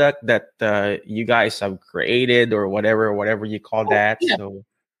that product that you guys have created or whatever you call that? Yeah. So,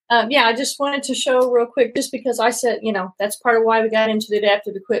 I just wanted to show real quick, just because I said, that's part of why we got into the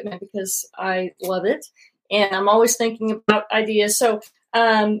adaptive equipment, because I love it. And I'm always thinking about ideas. So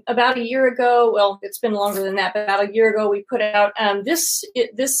about a year ago, well, it's been longer than that, but about a year ago, we put out this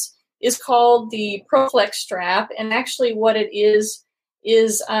is called the ProFlex strap. And actually what it is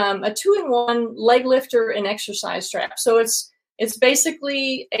a 2-in-1 leg lifter and exercise strap. So it's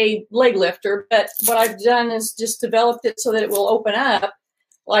basically a leg lifter, but what I've done is just developed it so that it will open up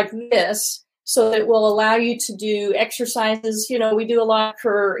like this, so that it will allow you to do exercises. We do a lot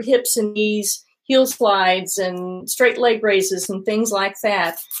for hips and knees, heel slides and straight leg raises and things like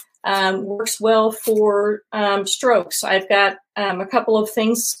that. Works well for strokes. I've got a couple of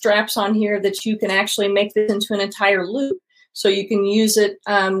straps on here that you can actually make this into an entire loop. So you can use it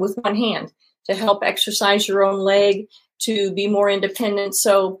with one hand to help exercise your own leg, to be more independent.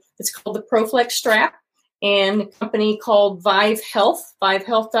 So it's called the ProFlex strap, and a company called Vive Health,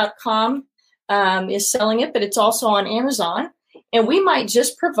 vivehealth.com is selling it, but it's also on Amazon. And we might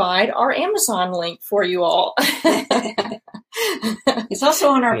just provide our Amazon link for you all. It's also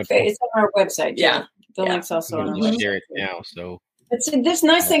on our website. Yeah. The link's also on our website. website. Share it now. So It's this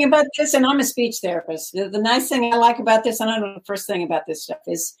nice thing about this, and I'm a speech therapist. The nice thing I like about this, and I don't know the first thing about this stuff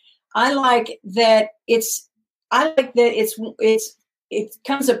is, I like that it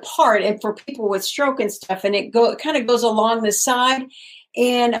comes apart, and for people with stroke and stuff, and it kind of goes along the side,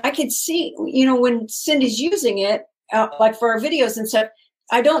 and I could see, when Cindy's using it, like for our videos and stuff,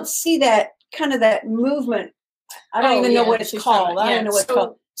 I don't see that kind of that movement. I don't even know what it's called. I don't know what it's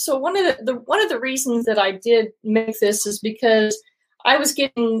called. So one of the reasons that I did make this is because I was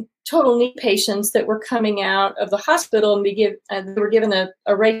getting total knee patients that were coming out of the hospital, and they were given a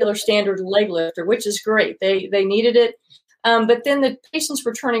regular standard leg lifter, which is great. They needed it. But then the patients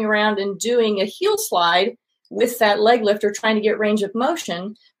were turning around and doing a heel slide with that leg lifter, trying to get range of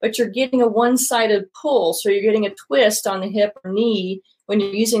motion, but you're getting a one-sided pull. So you're getting a twist on the hip or knee when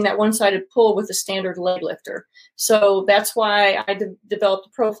you're using that one-sided pull with a standard leg lifter. So that's why I developed a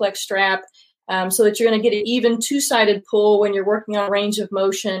ProFlex strap, so that you're going to get an even two-sided pull when you're working on range of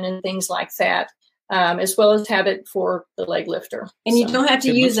motion and things like that, as well as have it for the leg lifter. And you don't have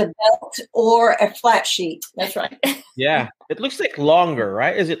to use a belt or a flat sheet. That's right. Yeah, it looks like longer,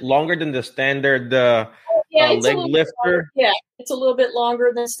 right? Is it longer than the standard leg lifter? Yeah, it's a little bit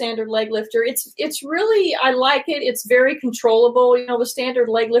longer than standard leg lifter. It's really, I like it. It's very controllable. The standard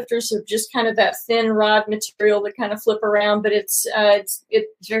leg lifters are just kind of that thin rod material that kind of flip around, but it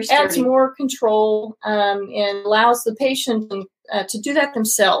very adds sturdy. more control and allows the patient to do that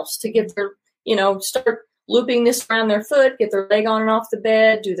themselves, to get their, start looping this around their foot, get their leg on and off the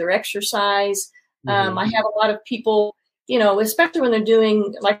bed, do their exercise. I have a lot of people, especially when they're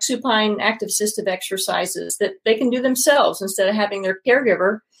doing like supine active assistive exercises, that they can do themselves instead of having their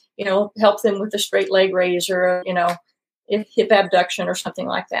caregiver, help them with a straight leg raise or, hip abduction or something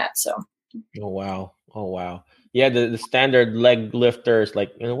like that. So. Oh, wow. Yeah, the standard leg lifter is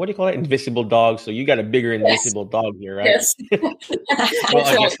like, what do you call it? Invisible dog. So you got a bigger invisible dog here, right? Yes. Well,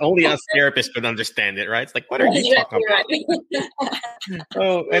 I guess only us therapists could understand it, right? It's like, what are you talking about?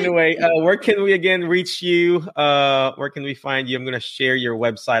 Oh, anyway, where can we again reach you? Where can we find you? I'm going to share your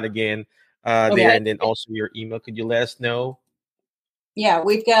website again there, and then also your email. Could you let us know? Yeah,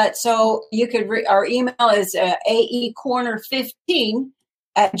 we've got, so you could, our email is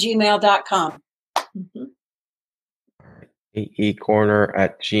aecorner15@gmail.com. Mm-hmm.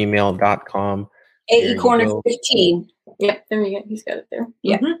 aecorner@gmail.com. aecorner15. Yep, there you go. He's got it there.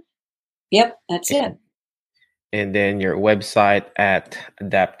 Yeah. Mm-hmm. Yep, that's it. And then your website at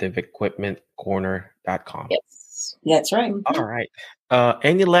adaptiveequipmentcorner.com. Yes, that's right. All right.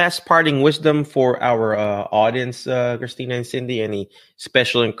 Any last parting wisdom for our audience, Christina and Cindy? Any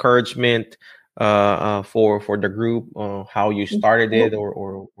special encouragement for the group, how you started it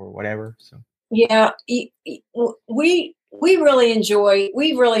or whatever? So. Yeah, we really enjoy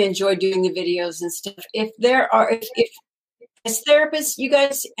doing the videos and stuff. If as therapists, you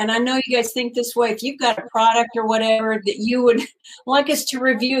guys, and I know you guys think this way, if you've got a product or whatever that you would like us to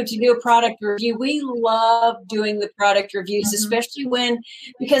review, to do a product review, we love doing the product reviews, especially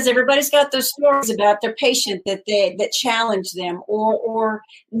because everybody's got those stories about their patient that challenge them, or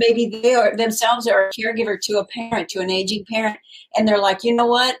maybe they are themselves are a caregiver to a parent, to an aging parent, and they're like, you know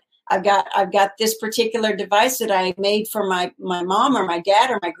what? I've got this particular device that I made for my mom or my dad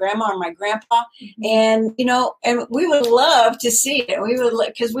or my grandma or my grandpa, and and we would love to see it. We would,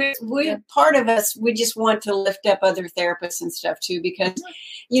 because we part of us, we just want to lift up other therapists and stuff too, because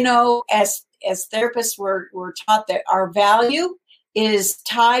as therapists, we're taught that our value is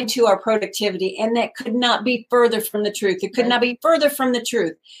tied to our productivity, and that could not be further from the truth. It could not be further from the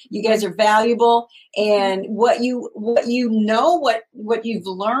truth. You guys are valuable, and what you've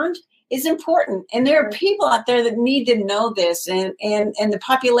learned is important. And there are people out there that need to know this, and the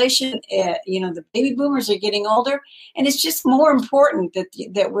population, the baby boomers are getting older, and it's just more important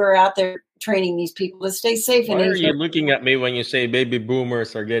that we're out there training these people to stay safe. Why are you looking at me when you say baby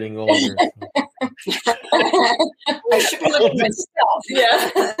boomers are getting older? I should be looking at myself. Yeah.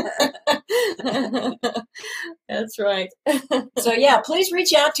 That's right. So yeah, please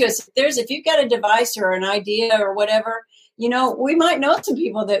reach out to us. If you've got a device or an idea or whatever, we might know some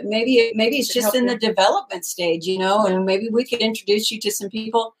people that maybe it's just in the development stage, and maybe we could introduce you to some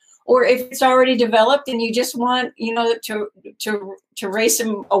people. Or if it's already developed and you just want, to raise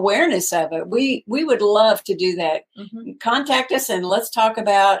some awareness of it, we would love to do that. Contact us and let's talk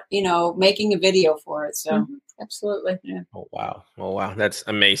about, making a video for it. So absolutely. Yeah. Oh, wow. That's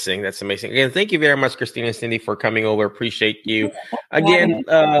amazing. Again, thank you very much, Christina and Cindy, for coming over. Appreciate you. Again,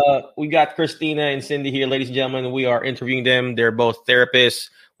 we got Christina and Cindy here, ladies and gentlemen. We are interviewing them. They're both therapists.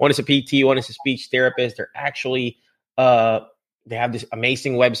 One is a PT, one is a speech therapist. They're actually, they have this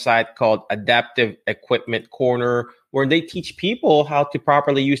amazing website called Adaptive Equipment Corner, where they teach people how to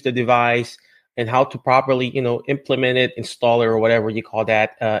properly use the device and how to properly, implement it, install it, or whatever you call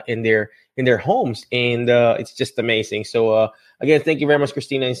that, in their homes. And it's just amazing. So again, thank you very much,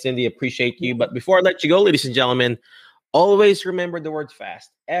 Christina and Cindy. Appreciate you. But before I let you go, ladies and gentlemen, always remember the word FAST.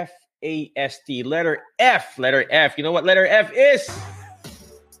 F-A-S-T. Letter F. You know what letter F is?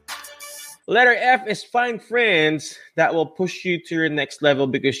 Letter F is find friends that will push you to your next level,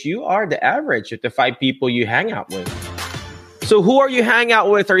 because you are the average of the 5 people you hang out with. So who are you hang out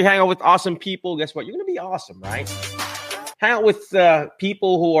with? Are you hang out with awesome people? Guess what? You're going to be awesome, right? Hang out with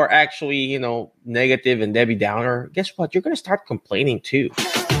people who are actually, negative and Debbie Downer. Guess what? You're going to start complaining too.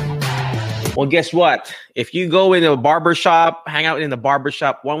 Well, guess what? If you go in a barbershop, hang out in the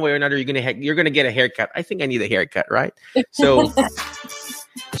barbershop, one way or another, you're gonna get a haircut. I think I need a haircut, right? So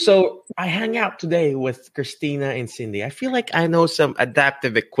I hang out today with Christina and Cindy. I feel like I know some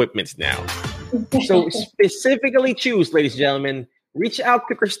adaptive equipments now. So specifically choose, ladies and gentlemen, reach out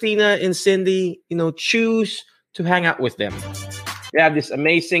to Christina and Cindy, choose to hang out with them. They have this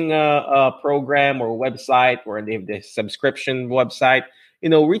amazing program or website, where they have this subscription website.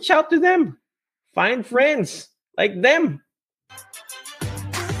 Reach out to them. Find friends like them.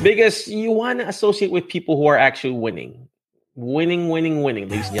 Because you want to associate with people who are actually winning. Winning,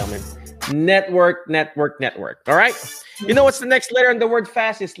 ladies and gentlemen. Network. All right? What's the next letter in the word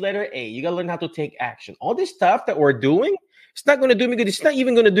FAST? Is letter A. You got to learn how to take action. All this stuff that we're doing, it's not going to do me good. It's not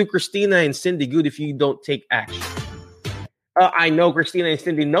even going to do Christina and Cindy good if you don't take action. I know Christina and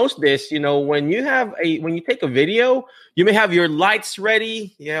Cindy knows this. When you take a video, you may have your lights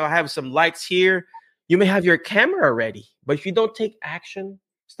ready. I have some lights here. You may have your camera ready, but if you don't take action,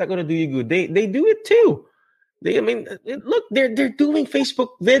 it's not going to do you good. They do it too. Look, they're doing Facebook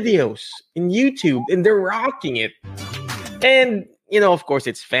videos and YouTube, and they're rocking it. And of course,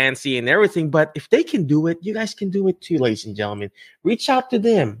 it's fancy and everything. But if they can do it, you guys can do it too, ladies and gentlemen. Reach out to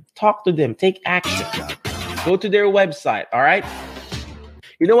them, talk to them, take action. Go to their website, all right?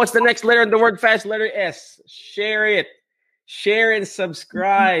 What's the next letter in the word FAST? Letter S. Share it. Share and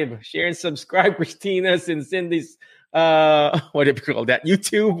subscribe. Share and subscribe Christina's and Cindy's, what do you call that?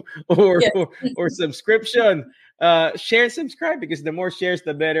 YouTube or subscription. Share and subscribe, because the more shares,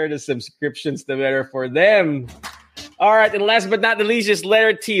 the better. The subscriptions, the better for them. All right, and last but not the least is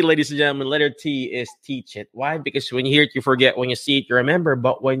letter T, ladies and gentlemen. Letter T is teach it. Why? Because when you hear it, you forget. When you see it, you remember.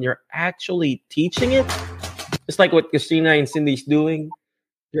 But when you're actually teaching it, it's like what Christina and Cindy's doing,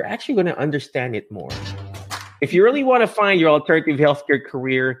 you're actually going to understand it more. If you really want to find your alternative healthcare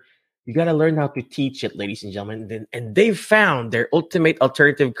career, you got to learn how to teach it, ladies and gentlemen. And they've found their ultimate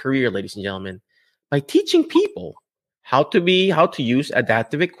alternative career, ladies and gentlemen, by teaching people how to use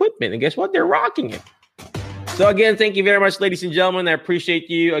adaptive equipment. And guess what? They're rocking it. So again, thank you very much, ladies and gentlemen. I appreciate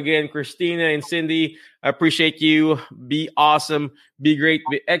you. Again, Christina and Cindy, I appreciate you. Be awesome, be great,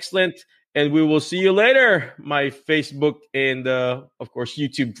 be excellent. And we will see you later, my Facebook and, of course,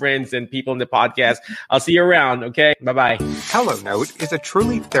 YouTube friends and people in the podcast. I'll see you around, okay? Bye-bye. HelloNote is a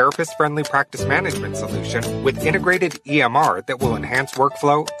truly therapist-friendly practice management solution with integrated EMR that will enhance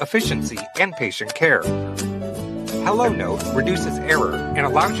workflow, efficiency, and patient care. HelloNote reduces error and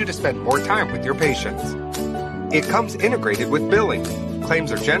allows you to spend more time with your patients. It comes integrated with billing.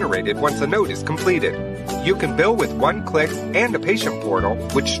 Claims are generated once a note is completed. You can bill with one click and a patient portal,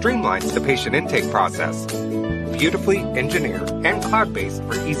 which streamlines the patient intake process. Beautifully engineered and cloud-based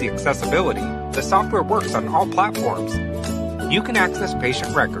for easy accessibility, the software works on all platforms. You can access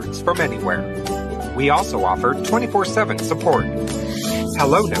patient records from anywhere. We also offer 24/7 support.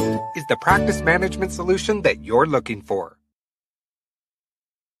 HelloNote is the practice management solution that you're looking for.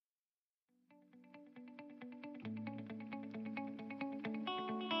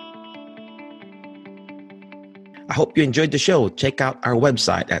 I hope you enjoyed the show. Check out our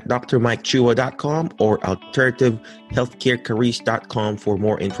website at drmikechua.com or alternativehealthcarecareers.com for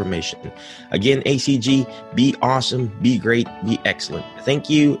more information. Again, ACG, be awesome, be great, be excellent. Thank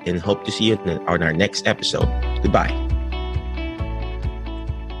you, and hope to see you on our next episode. Goodbye.